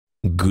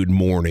Good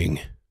morning.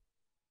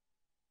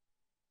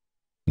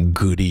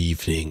 Good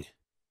evening.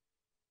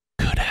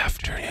 Good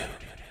afternoon.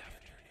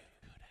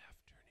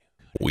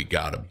 We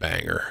got a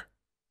banger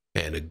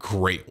and a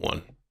great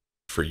one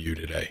for you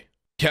today.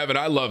 Kevin,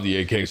 I love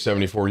the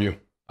AK74u.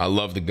 I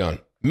love the gun.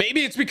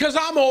 Maybe it's because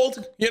I'm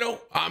old. You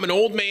know, I'm an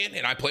old man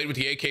and I played with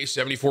the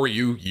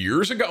AK74u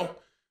years ago.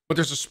 But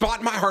there's a spot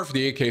in my heart for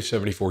the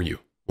AK74u.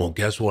 Well,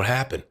 guess what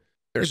happened?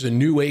 There's a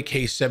new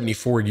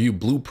AK74u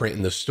blueprint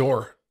in the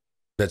store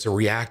that's a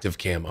reactive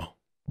camo.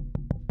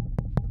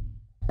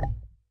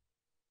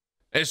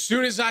 As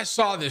soon as I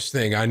saw this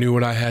thing, I knew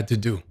what I had to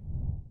do.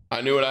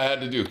 I knew what I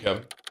had to do,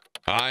 Kevin.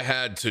 I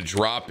had to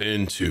drop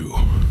into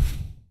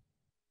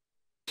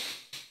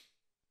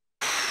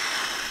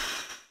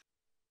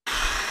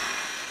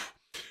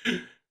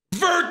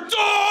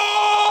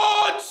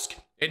Verdansk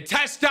and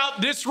test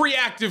out this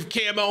reactive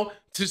camo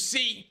to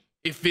see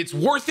if it's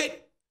worth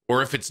it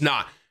or if it's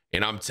not.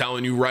 And I'm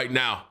telling you right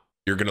now,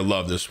 you're going to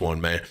love this one,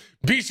 man.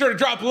 Be sure to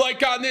drop a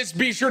like on this.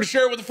 Be sure to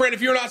share it with a friend.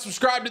 If you're not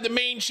subscribed to the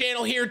main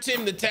channel here,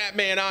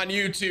 TimTheTatman on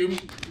YouTube.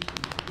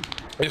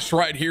 This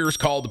right here is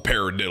called the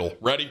paradiddle.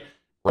 Ready?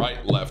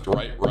 Right, left,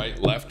 right,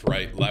 left,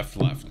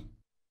 left.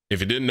 If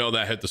you didn't know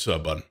that, hit the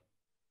sub button.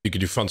 You can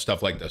do fun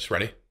stuff like this.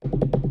 Ready?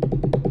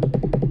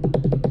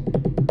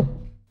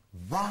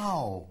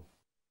 Wow.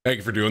 Thank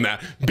you for doing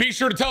that. Be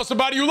sure to tell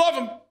somebody you love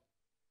them.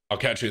 I'll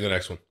catch you in the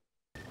next one.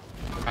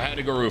 I had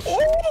to go roof.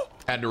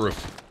 Had to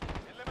roof.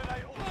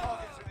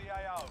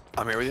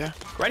 I'm here with you.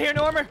 Right here,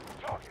 Normer.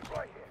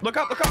 Look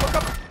up.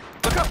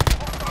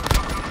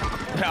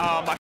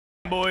 Oh, my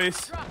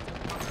boys.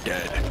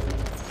 Dead.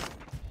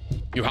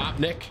 You hot,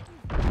 Nick?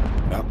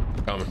 Yep.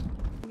 Coming.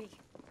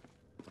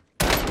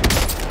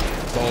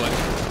 Bullet.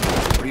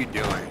 What are you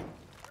doing?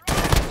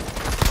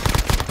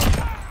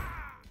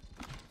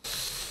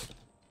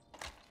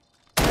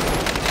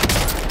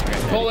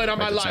 Bullet on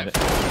my life.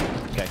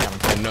 Okay, coming.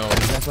 Oh no.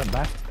 You guys went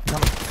back?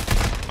 Coming.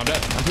 I'm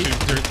dead.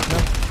 No.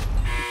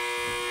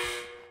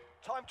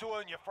 Time to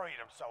earn your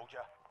freedom, soldier.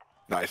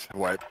 Nice.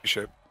 Wipe. You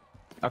should.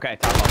 Okay,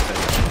 top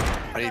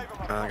off. I need.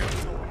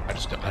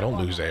 I don't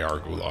lose AR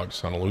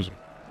gulags. I don't lose them.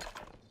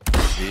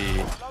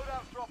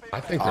 I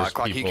think there's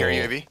Clock, people. you carry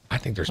UAV? I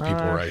think there's people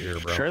right here,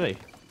 bro. Surely.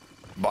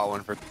 Bought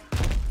one for.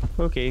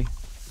 Okay.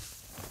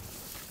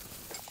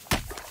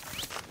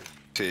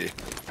 See. Is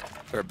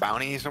there a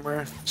bounty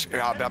somewhere?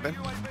 You're hop in.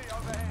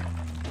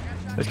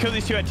 Let's kill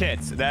these two at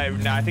tits. No,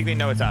 I think they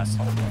know it's us.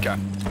 Okay.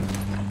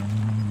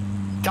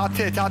 Top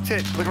tit.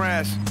 Look at my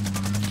ass.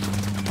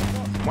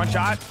 One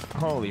shot.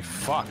 Holy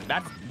fuck.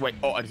 That's wait.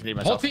 Oh, I just need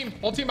myself.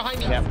 Whole team behind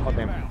me. Yeah, whole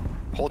team.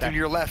 Hold to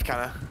your left,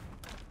 kinda.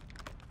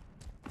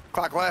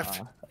 Clock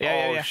left.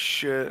 Yeah. Oh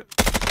shit.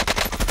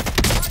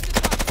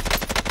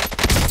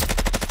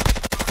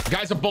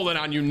 Guy's a bullet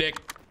on you, Nick.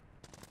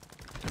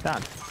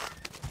 Done.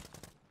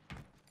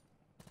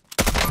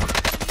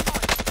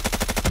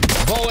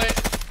 Bullet.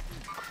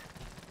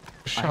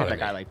 I Shot hit at that me.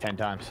 guy like 10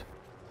 times.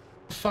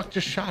 The fuck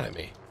just shot at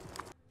me?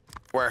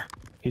 Where?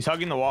 He's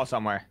hugging the wall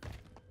somewhere.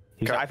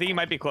 Okay. I think he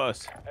might be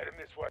close. Heading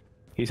this way.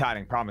 He's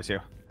hiding, promise you.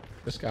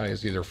 This guy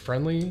is either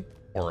friendly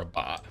or a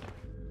bot.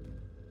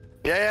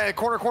 Yeah.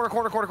 Corner.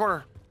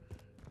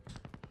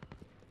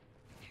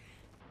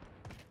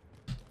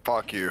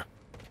 Fuck you.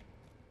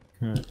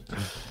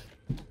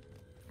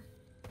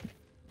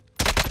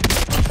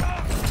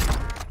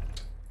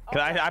 Cause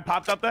I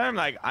popped up there, I'm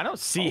like, I don't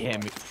see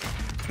him.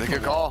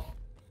 Good call.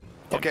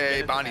 Okay,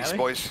 Shit, bounties, alley?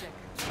 boys.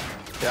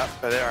 Yep,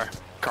 there they are.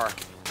 Car.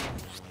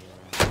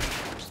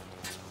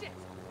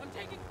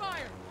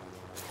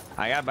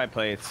 I got my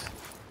plates.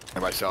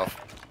 And myself.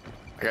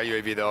 I got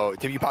UAV though.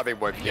 Tim, you pop big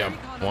boy. Yep.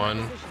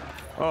 One.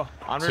 Oh,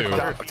 on roof, Two.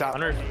 on roof, Top.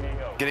 on roof.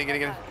 Get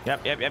in.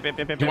 Yep.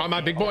 You want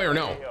my big boy or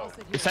no?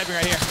 He's sniping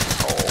right here.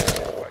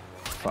 Oh,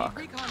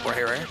 Fuck. we're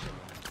here, right?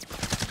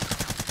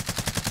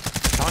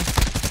 On.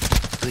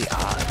 Really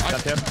odd.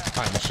 That's him.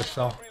 I almost just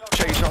fell.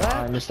 Check, you saw I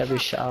that? missed every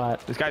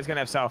shot. This guy's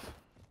gonna have self.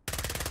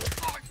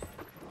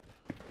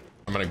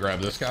 I'm gonna grab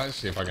this guy,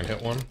 see if I can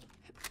hit one.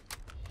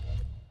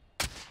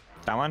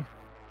 That one.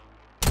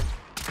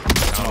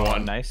 Down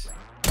one. Nice.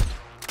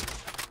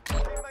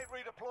 Teammate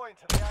redeploying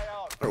to the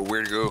AR. What a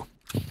weird go.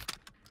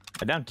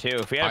 I down two.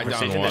 If we had I a down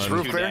precision, one. this Is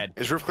roof too clear? dead.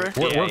 Is roof clear?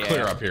 We're Yeah, clear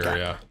yeah. up here,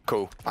 yeah.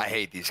 Cool. I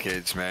hate these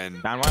kids, man.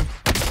 Down one.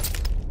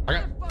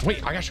 I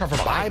got shot from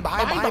behind.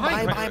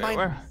 Bye.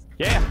 Where?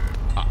 Yeah.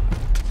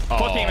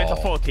 Full team. It's a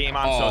full team.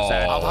 I'm so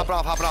sad. I'm hopping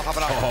off.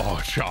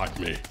 Oh, shocked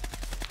me.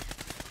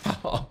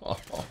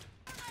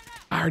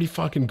 I already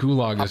fucking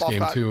gulag this Hop off game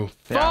that. too.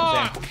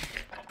 Yeah, Fuck!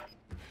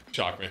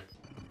 Shocked me.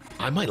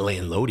 I might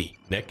land Lodi,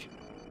 Nick,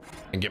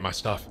 and get my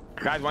stuff.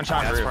 Guys, one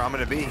shot. That's Roof. where I'm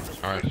gonna be.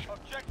 All right.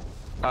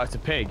 Oh, it's a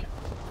pig.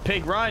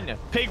 Pig, run!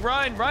 Pig,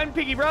 run! Run,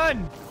 piggy,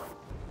 run!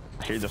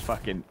 I hear the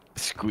fucking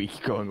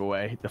squeak going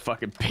away. The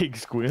fucking pig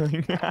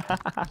squealing.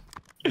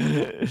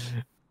 I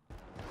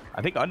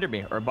think under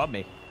me or above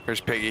me. Here's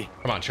Piggy.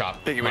 Come on,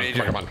 Chop. Piggy, Come we on, need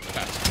come you. on, come on.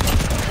 Fast.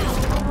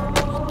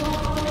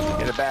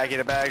 Get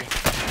a bag.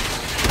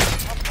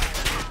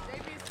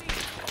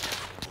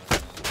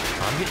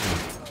 I'm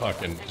getting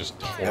fucking just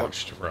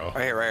torched, bro.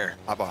 Right here, right here.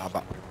 Hop on, hop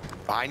on.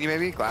 Behind you,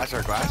 maybe? Glass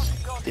or glass?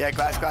 Yeah,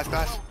 glass, glass,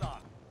 glass.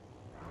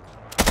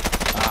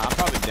 I'm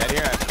probably dead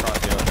here. I should probably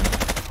deal with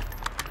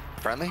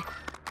him. Friendly?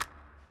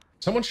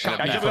 Someone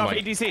shot I me jumped from off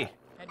like, ATC.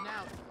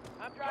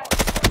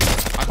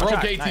 I broke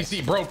shot. ATC,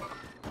 Nice. bro.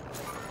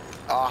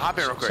 Hop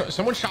in real quick.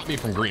 Someone shot me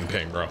from green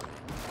ping, bro.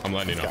 I'm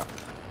letting you know.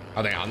 Yeah.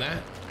 Are they on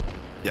that?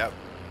 Yep.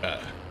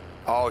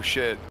 Oh,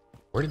 shit.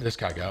 Where did this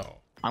guy go?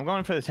 I'm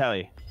going for the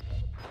telly.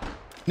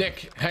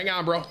 Nick, hang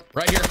on, bro.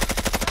 Right here.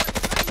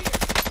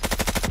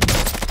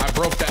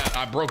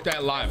 I broke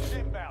that live.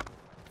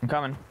 I'm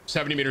coming.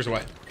 70 meters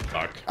away.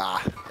 Fuck.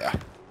 Ah, yeah.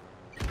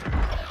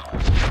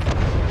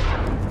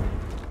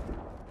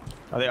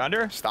 Are they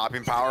under?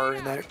 Stopping power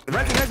in there.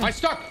 I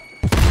stuck.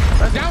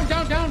 Down,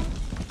 down, down.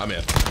 I'm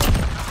in.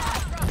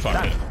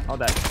 Fuck it. All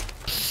dead.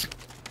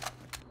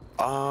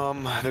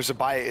 There's a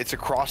buy. It's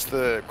across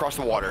the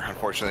water,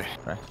 unfortunately.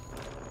 Okay.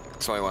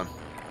 It's the only one.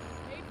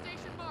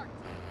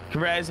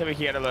 Congrats, over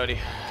here to Lodi.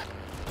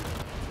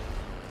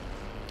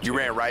 You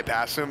ran right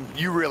past him.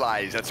 You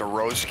realize that's a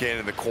rose skin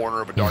in the corner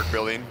of a dark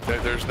building.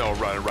 There's no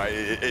running right.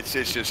 It's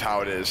just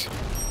how it is.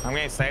 I'm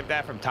gonna snipe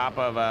that from top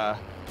of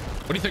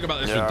What do you think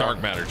about this Yeah. with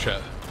dark matter,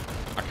 chat?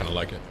 I kind of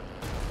like it.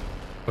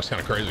 Looks kind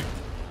of crazy.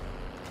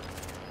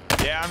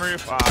 Yeah, on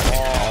roof. Oh.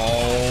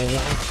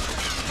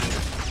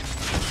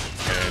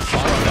 And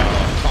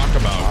talk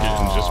about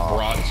getting just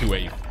brought to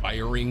a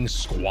firing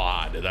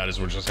squad. That is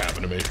what just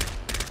happened to me.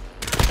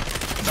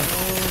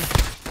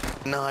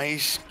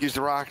 Nice. Use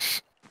the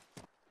rocks.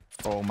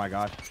 Oh my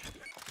god.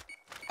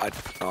 I'm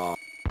up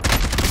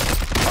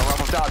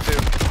on top too.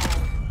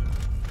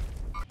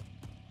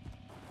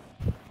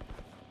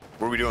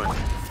 What are we doing?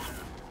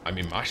 I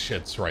mean, my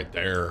shit's right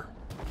there.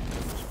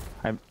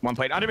 I have one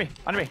plate under me,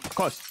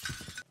 close.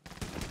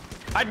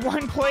 I had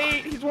one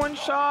plate. He's one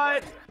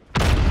shot.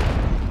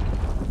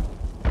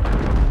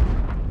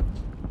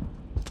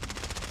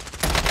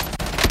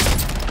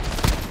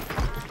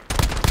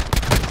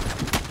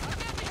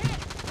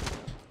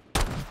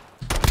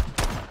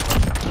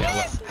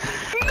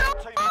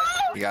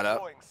 You got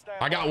up?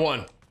 I got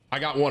one. I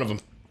got one of them.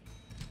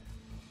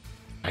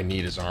 I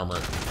need his armor.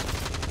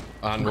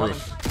 On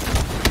roof.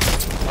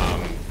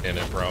 In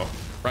it, bro.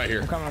 Right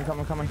here.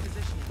 I'm coming.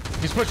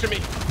 He's pushing me.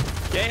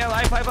 Yeah,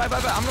 life. I'm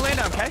gonna land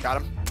on him, okay?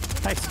 Got him.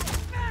 Nice.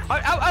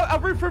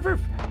 Out, roof.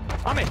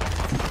 On me.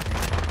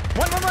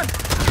 One.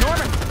 No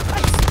armor.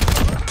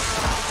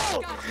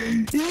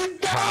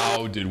 Nice.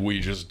 How did we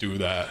just do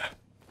that?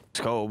 Let's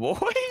go, boy.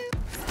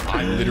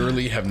 I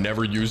literally have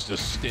never used a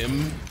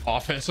stim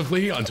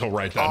offensively until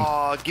right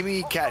then. Give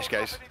me cash,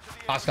 guys.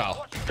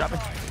 Hostile. Drop it.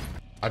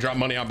 I dropped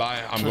money on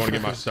buy. I'm going to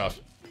get my stuff.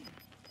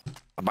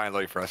 I'm buying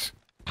low for us.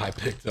 I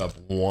picked up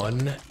one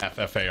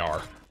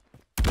FFAR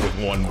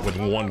with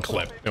one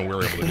clip, and we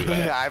were able to do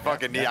that.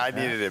 I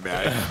needed it,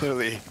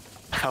 man.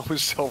 I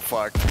was so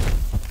fucked.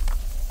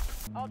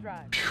 I'll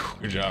drive.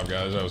 Good job,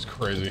 guys. That was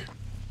crazy.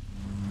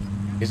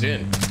 He's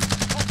in.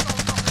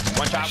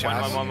 One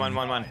shot.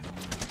 One.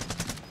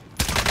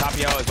 Top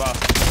yellow as well.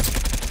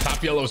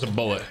 Top yellow is a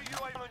bullet.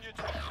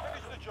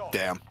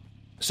 Damn.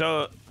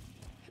 So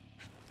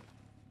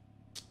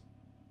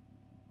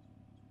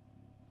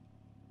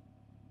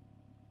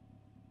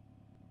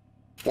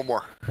One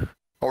more. Oh,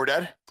 we're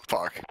dead?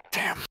 Fuck.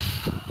 Damn.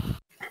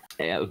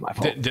 yeah, it was my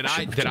fault. Did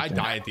I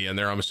die at the end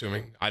there? I'm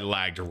assuming I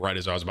lagged right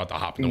as I was about to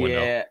hop in the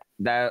window. Yeah,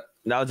 that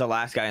was the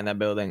last guy in that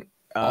building.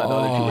 The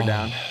other two were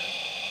down.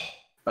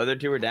 Other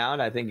two were down.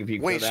 I think if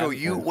you Wait, so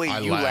you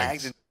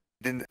lagged and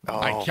didn't? Oh,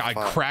 I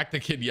cracked the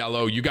kid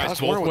yellow. You guys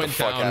both wondering what went the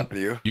fuck down. happened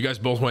to you. You guys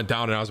both went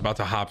down, and I was about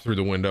to hop through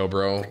the window,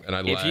 bro, and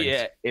I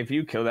lagged. If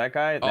you kill that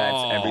guy,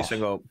 that's every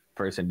single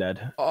person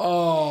dead.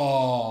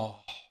 Oh,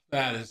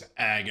 that is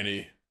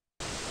agony.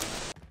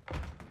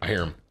 I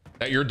hear him.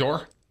 That your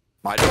door?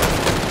 My door.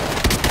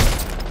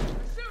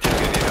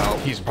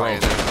 He's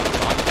broken.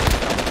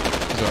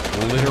 He's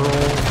a literal,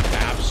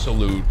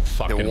 absolute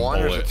fucking one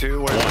bullet. or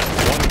two?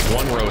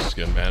 One roast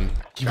skin, man.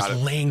 He was Got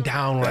it. laying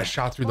down when I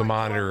shot through the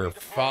monitor.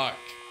 Fuck.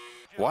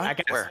 What?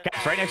 Where?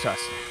 Guys, right next to us.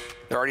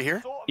 They're already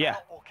here? Yeah.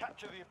 Or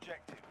capture the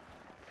objective.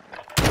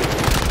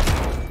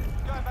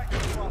 Going back to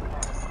the front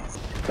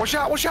line. One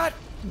shot, one shot!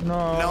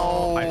 No.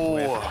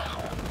 No.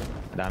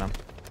 Down him.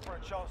 For a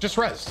chance Just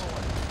rest.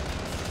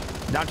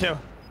 Down two.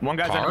 One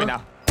guy's Car? under me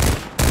now.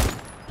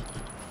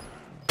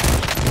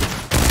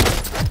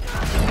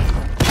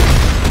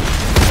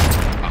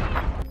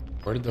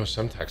 Where did those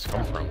Semtex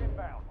come from?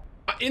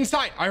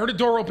 Inside. I heard a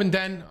door open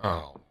then.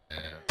 Oh,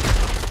 man.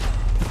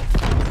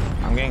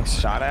 I'm getting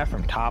shot at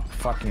from top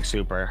fucking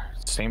super.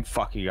 Same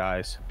fuck you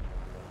guys.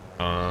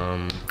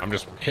 I'm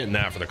just hitting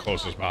that for the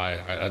closest by.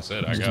 That's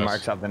it, I Just guess.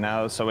 mark something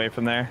else away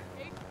from there.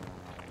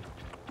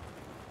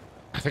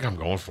 I think I'm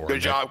going for it.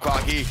 Good job,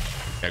 Cloakzy.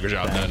 Yeah, good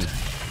job, then.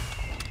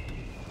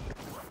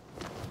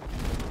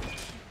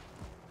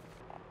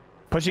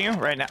 Pushing you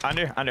right now.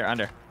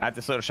 Under. At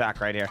this little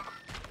shack right here.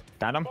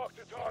 Down him.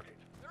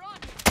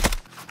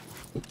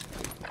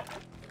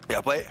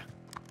 Yeah, play.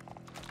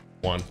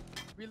 One.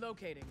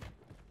 Relocating.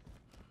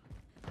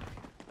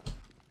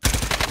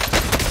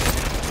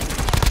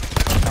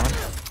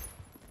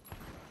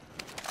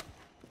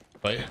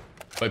 Play.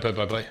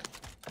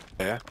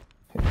 Yeah.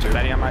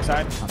 Betty on my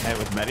side. I'm hit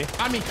with Betty.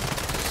 On me.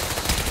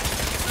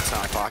 It's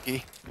not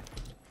Cloakzy.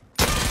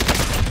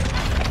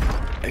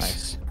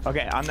 Nice.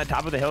 Okay, on the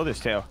top of the hill, there's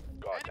two.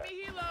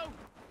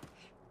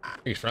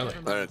 He's friendly.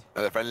 Another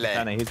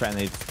friendly. He's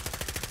friendly.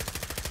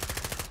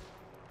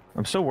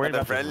 I'm so worried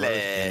Another about the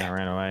friendly. that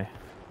ran away.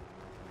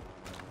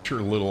 Get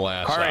your little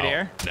ass Car right out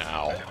here.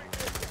 now.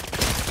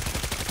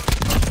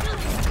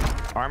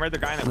 Armored the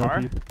guy in the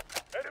car.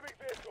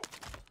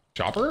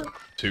 Chopper?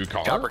 2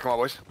 car? Chopper, come on,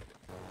 boys.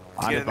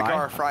 Let's get in the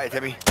car. Fry it,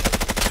 Timmy.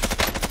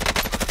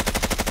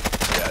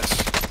 Yes.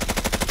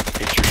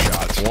 Hit your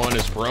shots. 1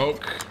 is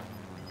broke.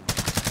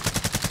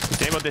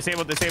 Disabled.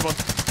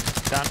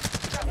 Down.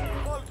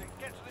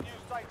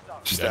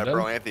 Just that,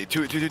 bro, Anthony.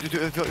 Two.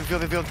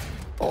 Field.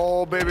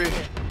 Oh, baby.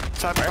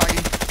 Time for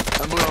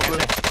Cloakzy. I'm blue.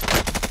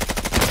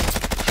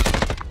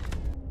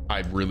 I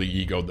really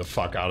egoed the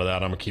fuck out of that.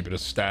 I'm gonna keep it a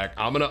stack.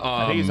 I'm gonna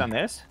I think he's on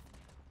this.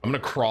 I'm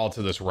gonna crawl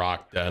to this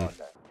rock den.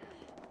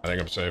 I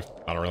think I'm safe.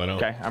 I don't really know.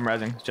 Okay, I'm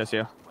rezzing. It's just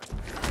you.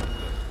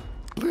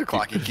 Look at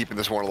Cloakzy keeping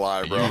this one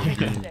alive, bro.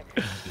 You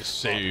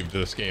saved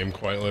this game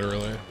quite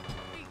literally.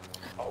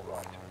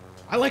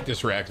 I like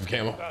this reactive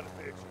camo.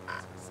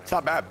 It's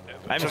not bad.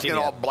 I haven't Just seen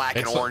getting it all yet. black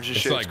and orange and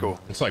shit. Like, It's cool.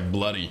 It's like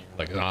bloody,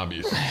 like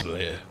zombies.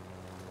 Yeah.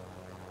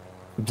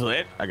 It's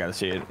lit. I gotta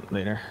see it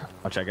later.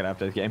 I'll check it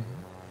after the game.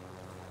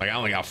 Like I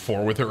only got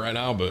 4 with it right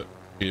now, but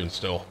even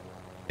still.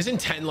 Isn't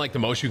 10 like the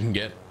most you can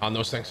get on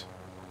those things?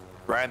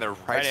 Right on the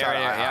right Right here, side.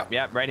 right here.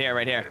 Yep, right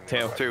here.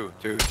 Two. Two.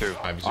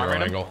 5-0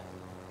 Alright. angle.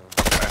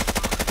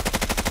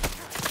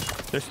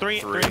 There's three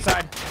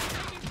inside.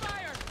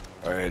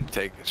 All right,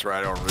 take this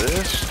right over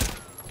this.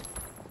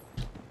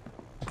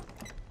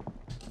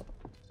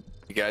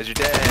 You guys are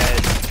dead.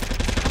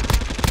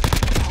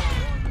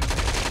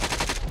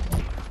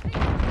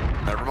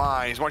 Never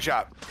mind. He's 1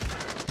 shot.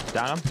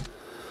 Down him.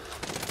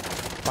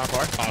 Bottom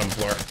floor. Bottom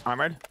floor.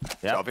 Armored.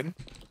 Yep. Kelvin.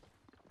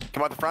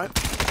 Come out the front.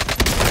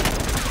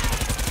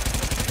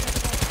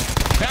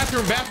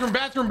 Bathroom.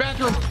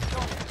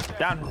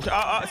 Down.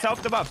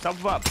 Self above.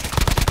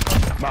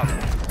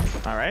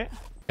 Above. All right.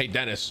 Hey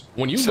Dennis,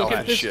 when you Sell look at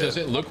that this, shit. does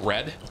it look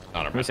red?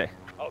 I don't Let me see.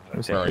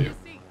 Where are you?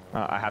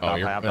 I hopped Oh, off.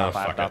 you're- I hopped oh, off.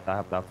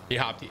 fuck it. He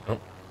hopped. Oh, Up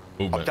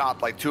movement.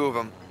 top, like 2 of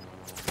them.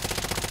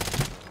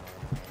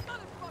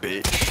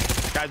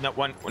 Bitch. Guys, no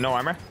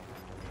armor.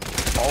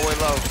 All the way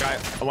low. Guy,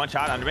 1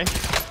 shot under me.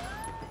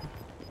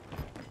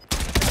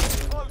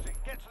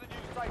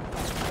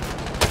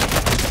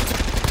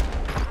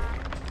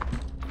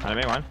 Under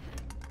me, 1.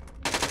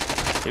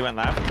 He went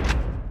left.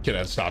 Kid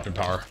had stopped in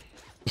power.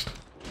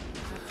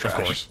 Of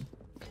course.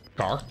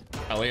 Car.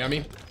 Ellie, I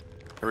mean.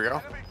 Here we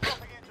go.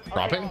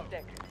 Dropping.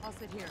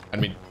 I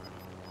mean,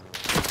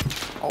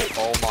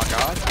 Oh my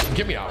god.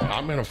 get me out.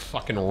 I'm gonna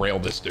fucking rail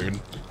this dude.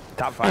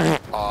 Top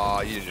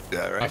 5. You just did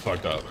that, I right?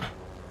 fucked up.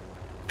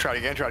 Try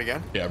it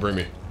again. Yeah, bring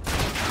me.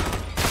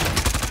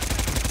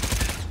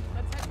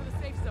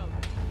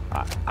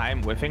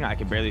 I'm whiffing. I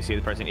can barely see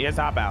the person. He has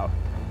top out.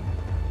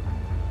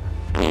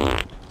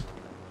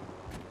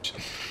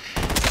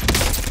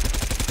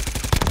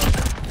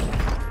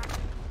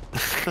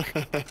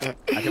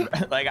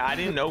 I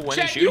didn't know when to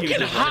Chat, shoot. you He was can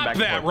just running hop back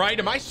and that, forth. right?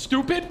 Am I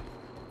stupid?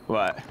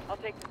 What?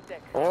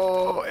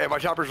 Oh, yeah, my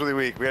chopper's really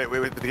weak. We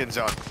get in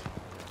zone.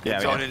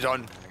 Yeah. In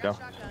zone. Go.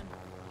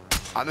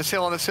 On this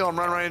hill. I'm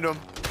running right into him.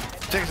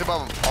 Take us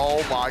above him.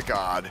 Oh my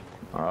god.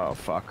 Oh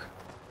fuck.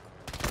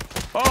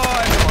 Oh,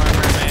 no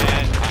armor,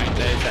 man.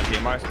 There's that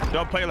PMRs.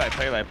 Don't play light.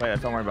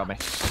 Don't worry about me.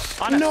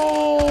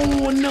 No,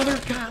 another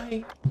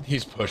guy.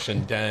 He's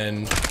pushing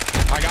Den.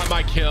 I got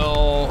my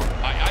kill.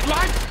 I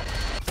lied.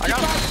 I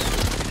got him.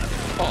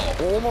 Oh,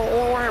 One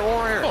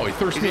more here. Oh, he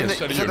thirsted me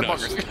instead of he's in you, the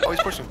Ness. bunkers. Oh,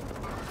 he's pushing.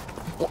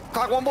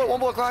 Clock, one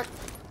bullet, clock.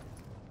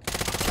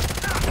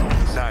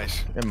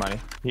 Nice. Good money.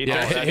 He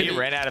Yeah,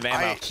 ran out of ammo.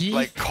 I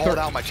like called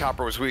out my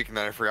chopper was weak and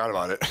then I forgot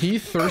about it. he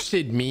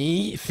thirsted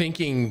me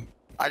thinking.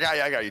 I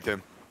got you,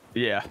 Tim.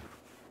 Yeah.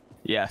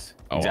 Yes.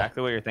 Oh,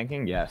 Exactly what you're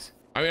thinking. Yes.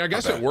 I mean, I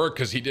guess it worked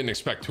because he didn't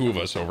expect 2 of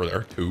us over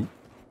there. 2.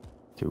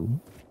 2.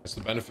 That's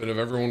the benefit of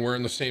everyone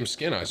wearing the same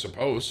skin, I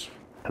suppose.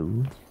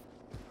 2.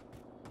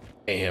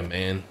 Damn,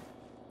 man.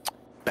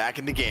 Back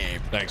in the game.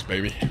 Thanks,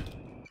 baby.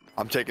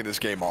 I'm taking this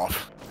game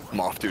off. I'm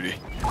off duty.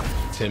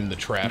 Tim, the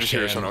trash just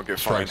here so I can don't get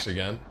strikes fined.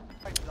 again.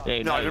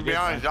 Yeah, No, to be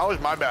honest, that was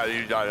my bad that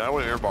you died. That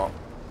wasn't your fault.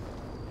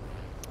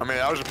 I mean,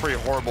 that was a pretty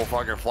horrible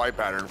fucking flight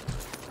pattern.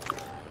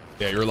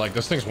 Yeah, you're like,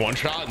 this thing's 1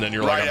 shot, and then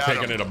you're Right like, I'm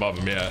at taking him. it above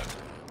him. Yeah.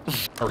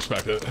 I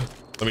respect it.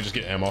 Let me just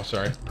get ammo,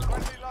 sorry.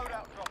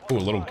 Ooh, a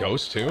little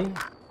ghost, too.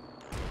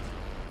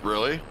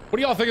 Really? What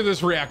do y'all think of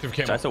this reactive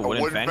camo? That's a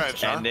wooden wooden fence,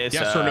 fence, huh? and this.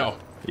 Yes or no?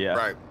 Yeah.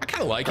 Right. I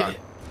kind of like Okay. it.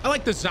 I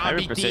like the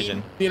zombie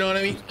precision. theme. You know what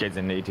I mean? Kids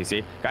in the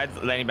ETC. Guys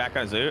landing back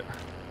on his loot.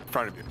 In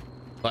front of you.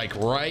 Like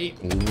right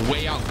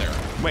way out there.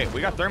 Wait,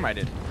 we got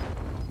thermited.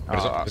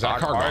 Is that our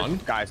car car's- gone?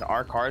 Guys,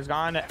 our car's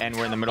gone, and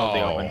we're in the middle of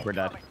the Oh. open. We're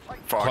dead.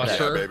 Fuck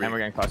Cluster. yeah, baby. And we're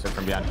getting clustered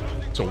from beyond.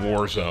 It's a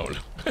war zone.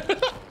 You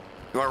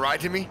want to ride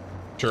to me?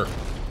 Sure.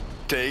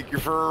 Take you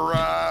for a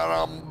ride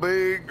on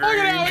big green Look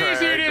at how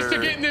easy it is to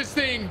tractor. get in this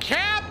thing,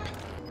 Cap.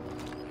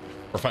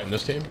 We're fighting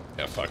this team?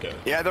 Yeah, fuck it.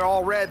 Yeah, they're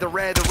all red. They're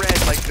red.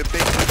 Like the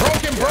big.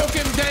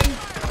 Broken, then.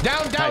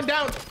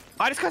 Down.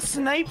 I just got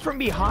sniped from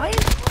behind?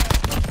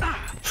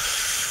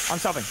 I'm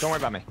selfing. Don't worry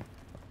about me.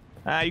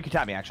 You can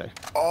tap me, actually.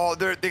 Oh,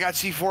 they got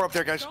C4 up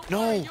there, guys.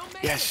 No.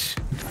 Yes.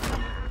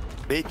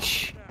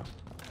 Bitch.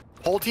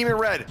 Whole team in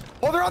red.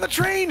 Oh, they're on the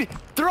train.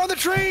 They're on the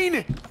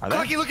train. Are they?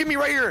 Cloakzy, look at me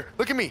right here.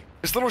 Look at me.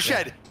 This little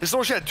shed. Yeah. This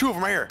little shed. 2 of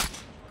them right here.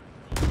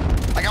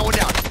 I got one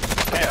down.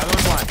 Okay, the other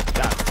one's blind.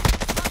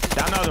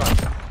 Down the other one.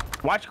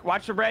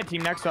 Watch the red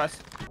team next to us.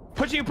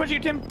 Push you,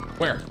 Tim.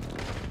 Where?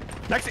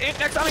 Next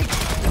on me.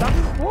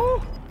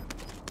 Woo.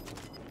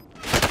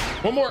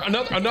 One more,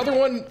 another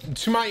one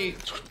to my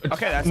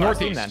Okay, that's last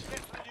team then.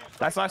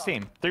 That's last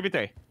team.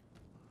 3v3.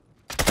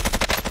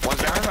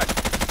 One's down.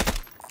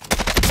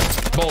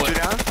 Bullet. 2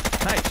 down.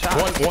 Nice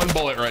shot. One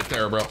bullet right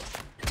there, bro.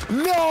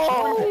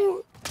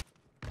 No.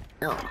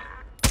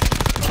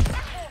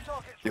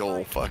 The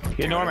old fuck.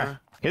 Get Norman.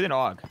 Hit an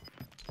AUG.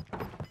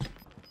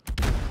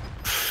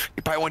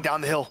 You probably went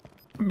down the hill.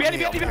 Behind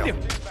you.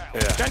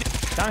 Yeah.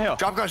 Downhill.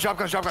 Drop guns.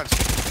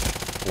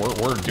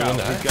 We're doing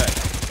that. He's good.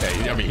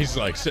 Hey, I mean, he's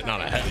like sitting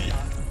on a heavy.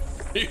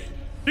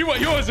 He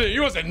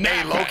wasn't Hey,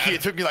 that low key, bad.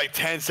 it took me like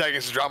 10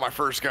 seconds to drop my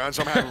first gun,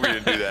 so I'm happy we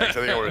didn't do that. 'Cause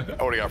I think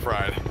I would've got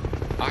fried.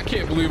 I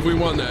can't believe we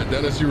won that,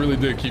 Dennis. You really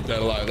did keep that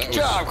alive. Good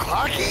job,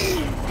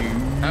 Cloakzy.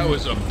 That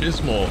was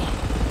abysmal.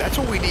 That's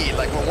what we need.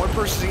 Like when one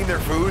person's eating their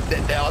food,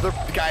 the other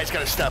guy's got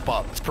to step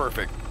up. It's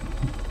perfect.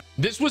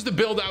 This was the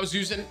build I was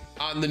using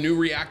on the new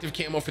reactive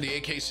camo for the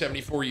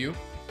AK74u.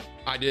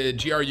 I did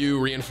GRU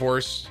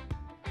reinforced,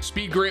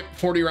 speed grip,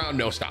 40 round,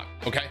 no stop.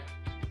 Okay.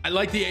 I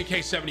like the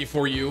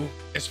AK74u.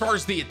 As far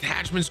as the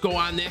attachments go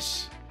on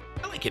this,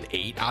 I like an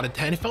 8 out of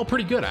 10. It felt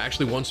pretty good. I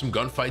actually won some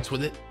gunfights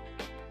with it.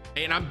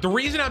 And the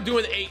reason I'm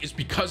doing the 8 is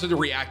because of the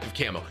reactive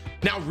camo.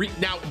 Now,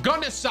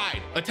 gun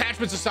aside,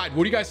 attachments aside,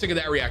 what do you guys think of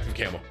that reactive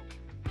camo?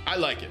 I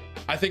like it.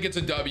 I think it's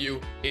a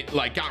W. It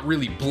like got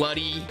really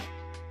bloody.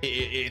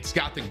 It's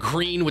got the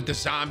green with the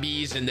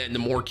zombies, and then the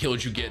more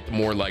kills you get, the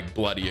more like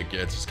bloody it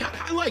gets.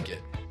 I like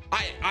it.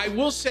 I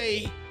will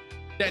say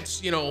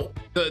that's, you know,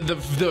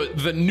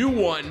 the new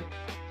one,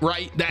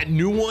 right? That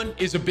new one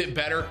is a bit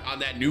better on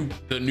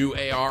the new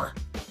AR,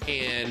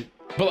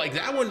 but like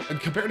that one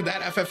compared to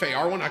that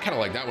FFAR one, I kind of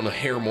like that one a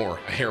hair more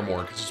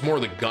because it's more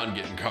of the gun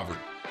getting covered.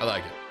 I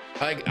like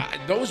it.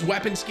 Those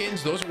weapon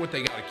skins, those are what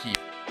they got to keep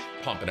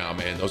pumping out,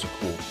 man. Those are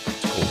cool.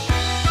 It's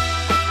cool.